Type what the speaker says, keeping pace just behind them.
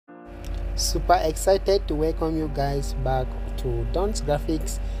Super excited to welcome you guys back to Don's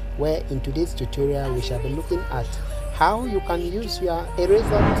Graphics, where in today's tutorial we shall be looking at how you can use your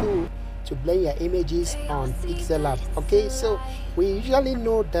eraser tool to blend your images on Pixellab. Okay, so we usually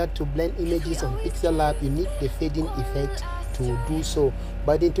know that to blend images on Pixellab you need the fading effect to do so,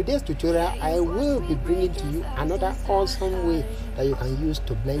 but in today's tutorial I will be bringing to you another awesome way that you can use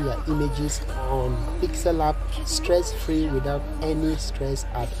to blend your images on Pixellab stress-free, without any stress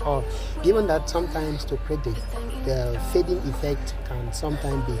at all, given that sometimes to create the fading effect can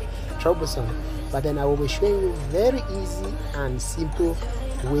sometimes be troublesome. But then I will be showing you very easy and simple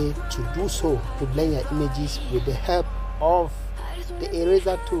way to do so, to blend your images with the help of the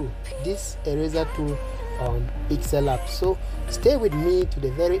eraser tool, this eraser tool on Pixellab. So stay with me to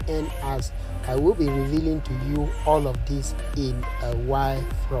the very end, as I will be revealing to you all of this in a while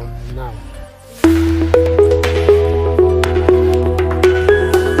from now.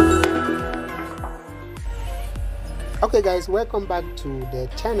 Okay guys, welcome back to the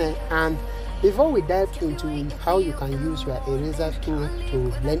channel, and before we dive into how you can use your eraser tool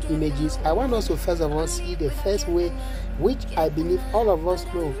to blend images, I want us to first of all see the first way, which I believe all of us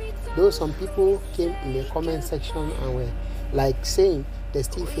know, though some people came in the comment section and were like saying they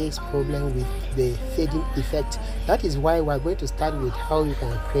still face problem with the fading effect. That is why we're going to start with how you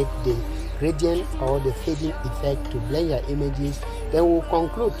can create the gradient or the fading effect to blend your images. Then we'll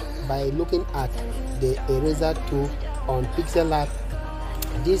conclude by looking at the eraser tool on Pixellab.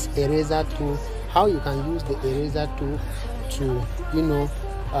 This eraser tool, how you can use the eraser tool to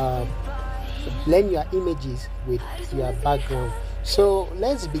blend your images with your background. So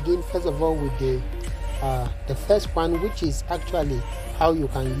let's begin first of all with the first one, which is actually how you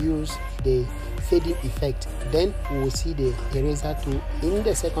can use the fading effect. Then we will see the eraser tool in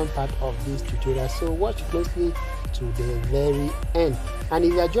the second part of this tutorial, so watch closely to the very end. And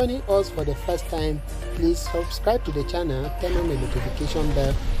if you are joining us for the first time, please subscribe to the channel, turn on the notification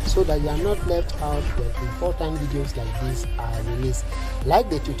bell so that you are not left out when important videos like this are released. Like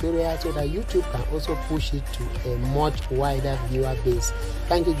the tutorial so that YouTube can also push it to a much wider viewer base.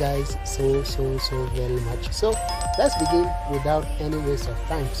 Thank you guys so very much. So let's begin without any waste of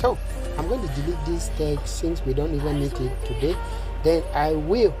time. So I'm going to delete this text since we don't even need it today. Then I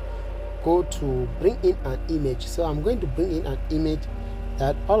will go to bring in an image. So I'm going to bring in an image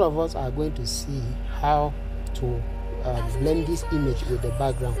that all of us are going to see how to blend this image with the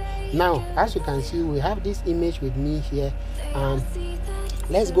background. Now, as you can see, we have this image with me here, and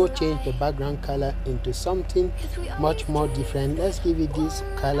let's go change the background color into something much more different. Let's give it this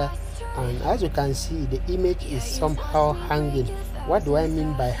color, and as you can see, the image is somehow hanging. What do I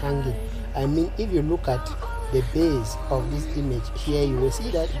mean by hanging? I mean, if you look at the base of this image here, you will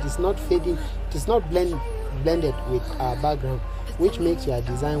see that it is not fading, it is not blended with our background, which makes your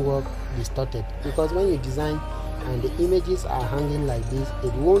design work distorted, because when you design and the images are hanging like this,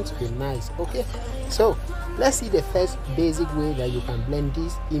 it won't be nice. Okay, so let's see the first basic way that you can blend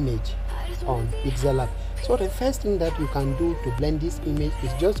this image on Pixellab. So the first thing that you can do to blend this image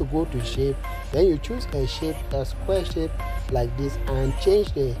is just to go to shape, then you choose a shape, a square shape like this, and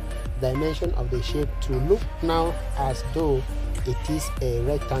change the dimension of the shape to look now as though it is a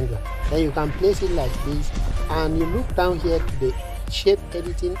rectangle. Then you can place it like this, and you look down here to the shape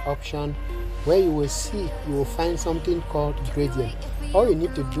editing option, where you will see, you will find something called gradient. All you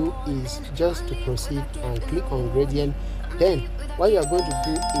need to do is just to proceed and click on gradient. Then what you are going to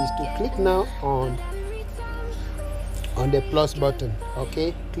do is to click now on the plus button.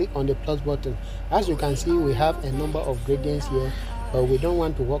 Okay, click on the plus button. As you can see, we have a number of gradients here, but we don't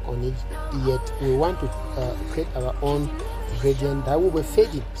want to work on it yet. We want to create our own gradient that will be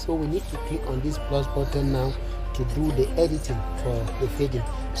fading, so we need to click on this plus button now to do the editing for the fading.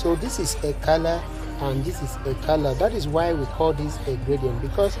 So this is a color and this is a color. That is why we call this a gradient,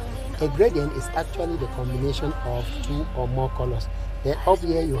 because a gradient is actually the combination of two or more colors. Then up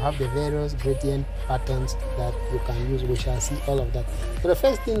here you have the various gradient patterns that you can use. We shall see all of that. So the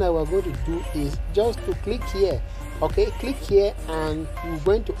first thing that we're going to do is just to click here. Okay, click here, and you're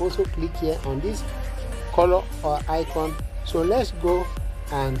going to also click here on this color or icon. So let's go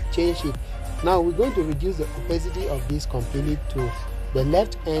and change it. Now we're going to reduce the opacity of this completely to the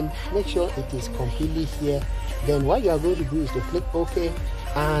left end. Make sure it is completely here. Then what you are going to do is to click OK,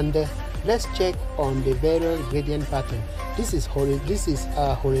 and let's check on the various gradient pattern. This is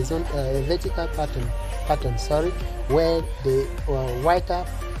a horizontal, vertical pattern. Sorry, where the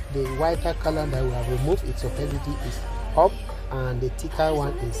whiter color that we have removed its opacity is up, and the thicker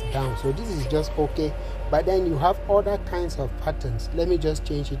one is down. So this is just okay. But then you have other kinds of patterns. Let me just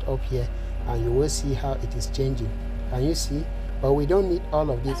change it up here, and you will see how it is changing. Can you see? but we don't need all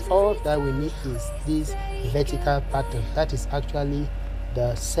of this. All that we need is this vertical pattern. That is actually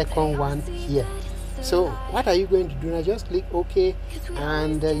the second one here. So what are you going to do now? Just click OK,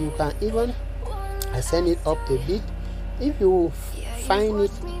 and you can even ascend it up a bit. If you find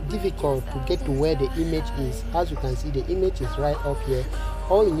it difficult to get to where the image is, as you can see, the image is right up here.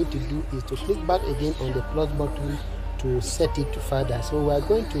 All you need to do is to click back again on the plus button to set it further. So we are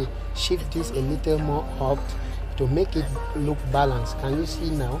going to shift this a little more up to make it look balanced. Can you see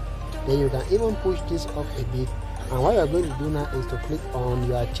now? Then you can even push this up a bit, and what you are going to do now is to click on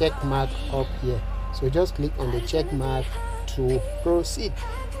your check mark up here. So just click on the check mark to proceed.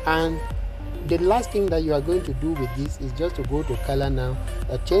 And the last thing that you are going to do with this is just to go to color now,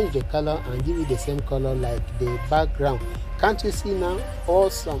 change the color and give it the same color like the background. Can't you see now?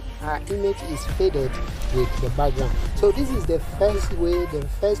 Awesome, our image is faded with the background. So this is the first way, the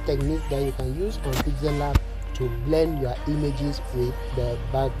first technique that you can use on Pixellab to blend your images with the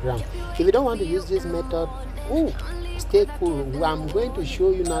background. If you don't want to use this method, stay cool. I'm going to show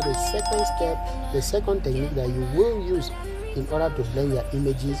you now the second step, the second technique that you will use in order to blend your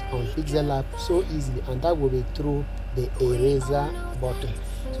images on Pixellab so easily, and that will be through the eraser button.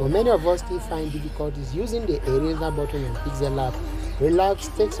 So many of us still find difficulties using the eraser button on Pixellab. Relax,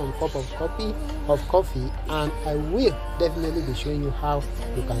 take some cup of coffee, and I will definitely be showing you how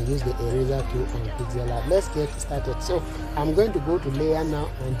you can use the eraser tool on Pixellab. Let's get started. So I'm going to go to layer now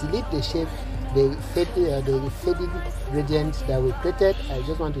and delete the shape, the faded gradient that we created. I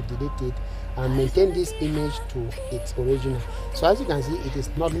just want to delete it and maintain this image to its original. So as you can see, it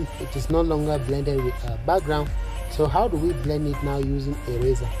is no longer blended with a background. So how do we blend it now using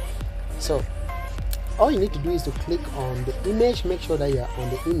eraser? So all you need to do is to click on the image, make sure that you are on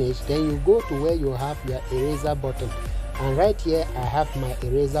the image, then you go to where you have your eraser button, and right here I have my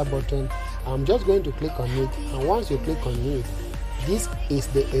eraser button. I'm just going to click on it, and once you click on it, this is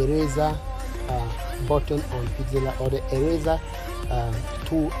the eraser button on Pixellab, or the eraser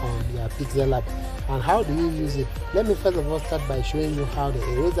tool on your Pixellab. And how do you use it? Let me first of all start by showing you how the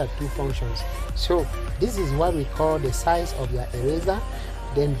eraser tool functions. So this is what we call the size of your eraser.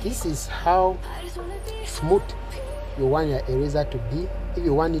 Then this is how smooth you want your eraser to be. If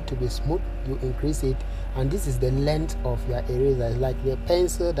you want it to be smooth, you increase it. And this is the length of your eraser. It's like the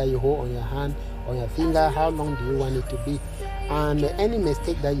pencil that you hold on your hand, on your finger. How long do you want it to be? And any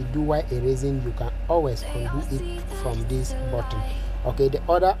mistake that you do while erasing, you can always undo it from this button. Okay, the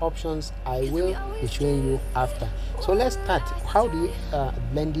other options I will be showing you after. So let's start. How do you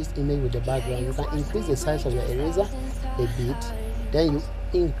blend this image with the background? You can increase the size of your eraser a bit, then you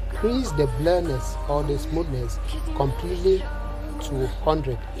increase the blurriness or the smoothness completely to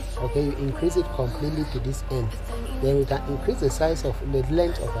 100. Okay, you increase it completely to this end. Then we can increase the size of the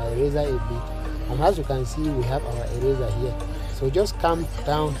length of our eraser a bit, and as you can see, we have our eraser here. So just come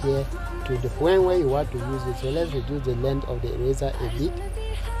down here to the point where you want to use it. So let's reduce the length of the eraser a bit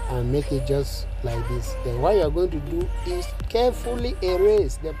and make it just like this. Then what you are going to do is carefully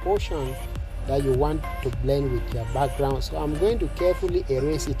erase the portion that you want to blend with your background. So I'm going to carefully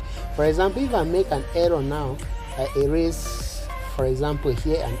erase it. For example, if I make an error now, I erase, for example,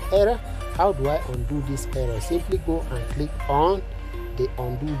 here an error. How do I undo this error? Simply go and click on the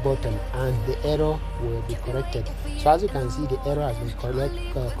undo button and the error will be corrected. So as you can see, the error has been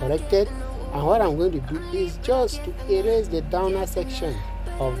corrected, and what I'm going to do is just to erase the downer section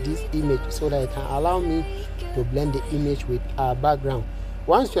of this image so that it can allow me to blend the image with our background.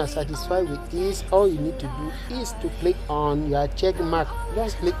 Once you are satisfied with this, all you need to do is to click on your check mark.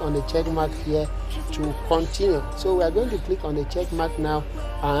 Just click on the check mark here to continue. So we are going to click on the check mark now,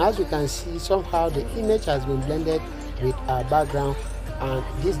 and as you can see, somehow the image has been blended with our background, and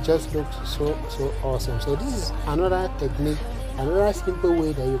this just looks so awesome. So this is another technique, another simple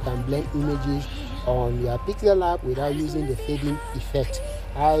way that you can blend images on your Pixellab without using the fading effect.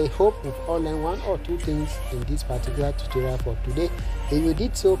 I hope we've all learned one or two things in this particular tutorial for today. If you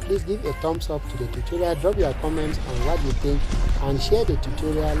did so, please give a thumbs up to the tutorial, drop your comments on what you think, and share the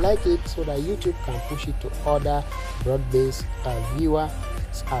tutorial, like it, so that YouTube can push it to other broad-based viewers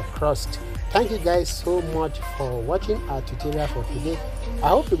across. Thank you guys so much for watching our tutorial for today. I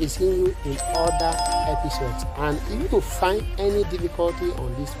hope to be seeing you in other episodes, and if you find any difficulty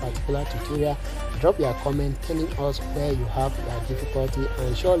on this particular tutorial, drop your comment telling us where you have your difficulty,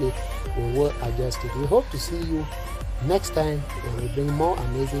 and surely we will adjust it. We hope to see you next time when we bring more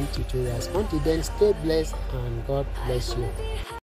amazing tutorials. Until then, stay blessed and God bless you.